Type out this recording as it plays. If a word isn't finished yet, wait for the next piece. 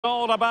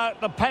All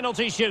about the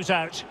penalty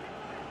shootout.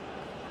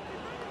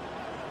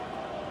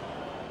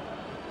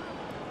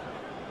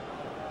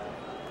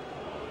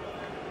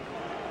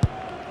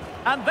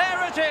 And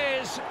there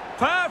it is,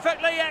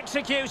 perfectly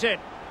executed.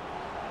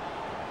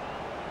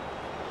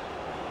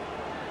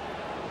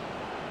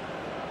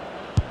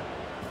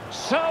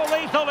 So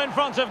lethal in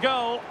front of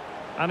goal,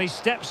 and he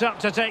steps up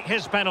to take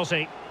his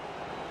penalty.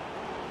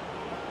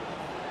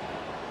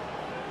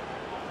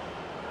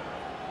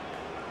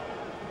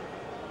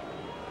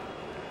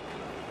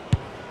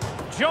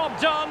 Job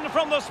done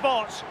from the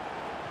spot.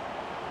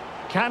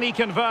 Can he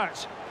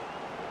convert?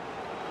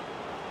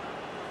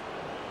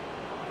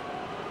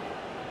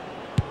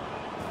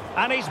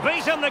 And he's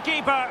beaten the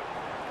keeper.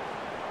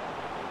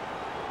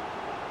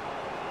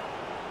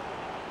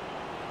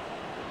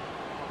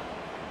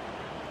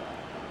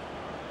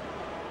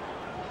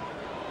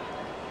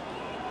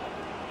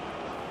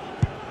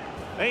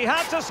 He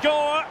had to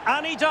score,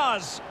 and he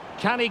does.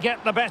 Can he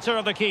get the better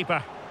of the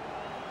keeper?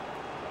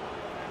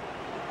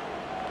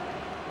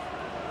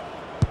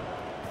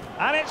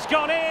 And it's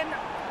gone in.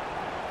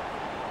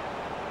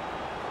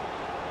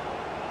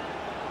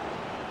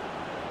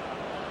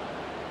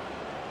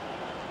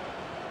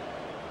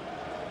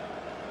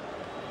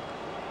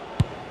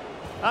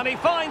 And he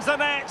finds the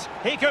net.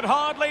 He could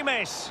hardly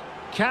miss.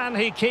 Can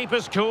he keep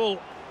his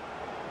cool?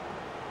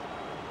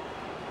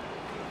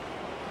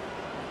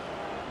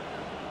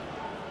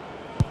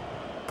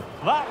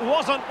 That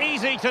wasn't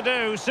easy to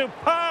do.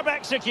 Superb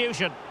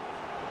execution.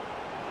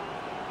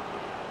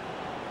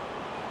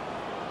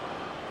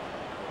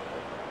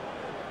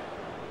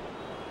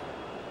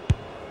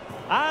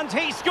 And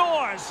he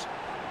scores.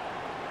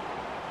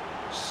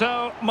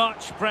 So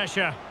much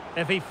pressure.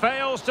 If he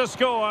fails to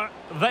score,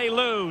 they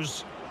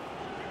lose.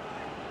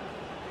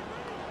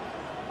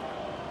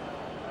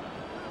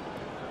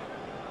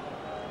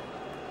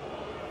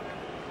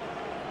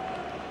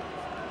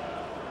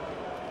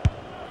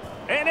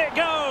 In it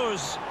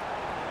goes.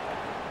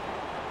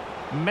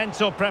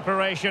 Mental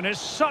preparation is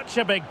such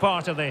a big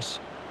part of this.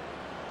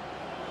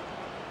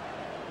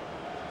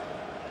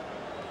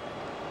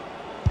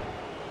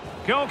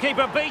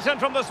 Goalkeeper beaten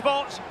from the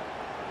spot.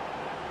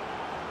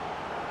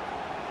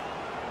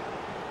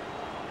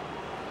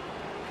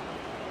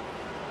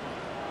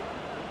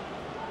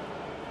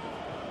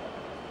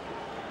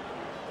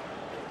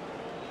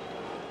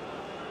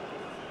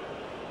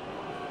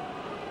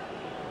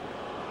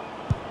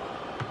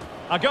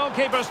 A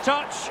goalkeeper's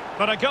touch,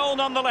 but a goal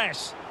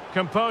nonetheless.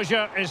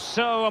 Composure is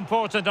so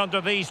important under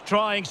these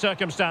trying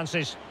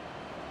circumstances.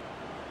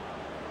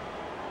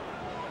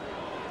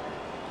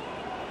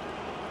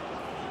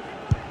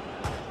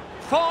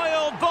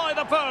 Foiled by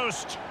the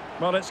post.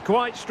 Well, it's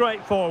quite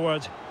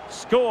straightforward.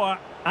 Score,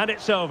 and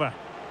it's over.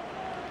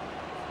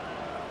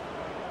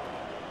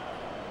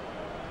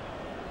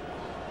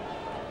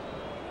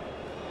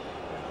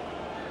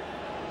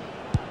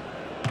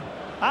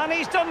 And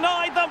he's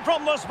denied them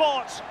from the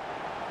spot.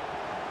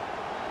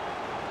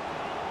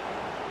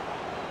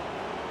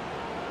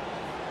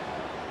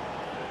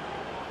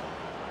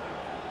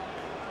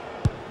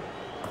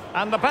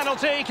 And the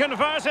penalty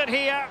converted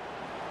here.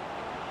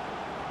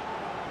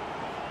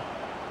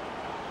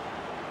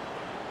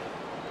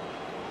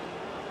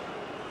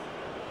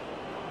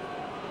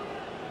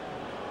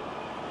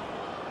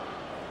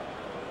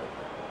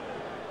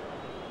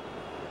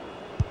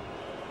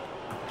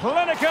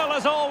 Clinical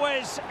as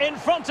always, in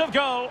front of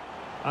goal.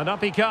 And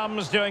up he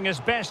comes, doing his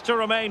best to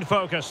remain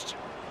focused.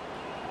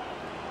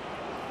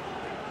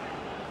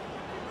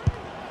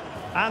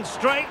 And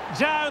straight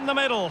down the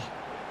middle.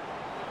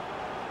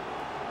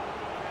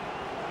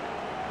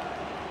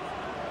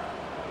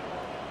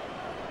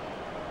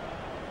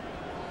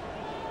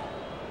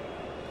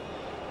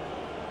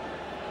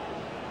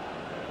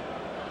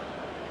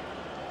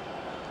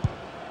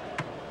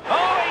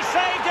 Oh, he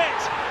saved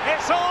it!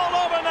 It's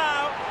all over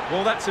now.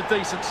 Well, that's a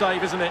decent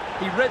save, isn't it?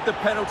 He read the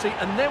penalty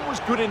and then was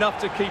good enough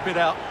to keep it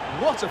out.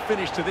 What a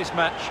finish to this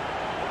match.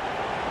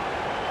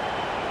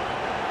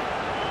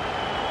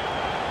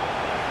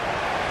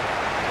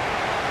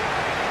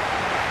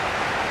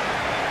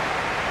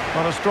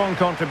 Well, a strong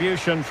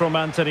contribution from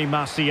Anthony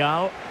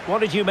Martial. What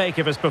did you make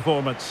of his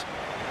performance?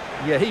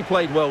 Yeah, he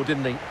played well,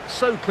 didn't he?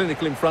 So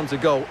clinical in front of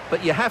goal,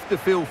 but you have to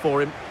feel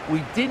for him.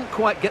 We didn't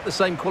quite get the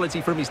same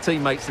quality from his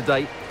teammates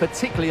today,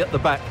 particularly at the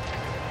back.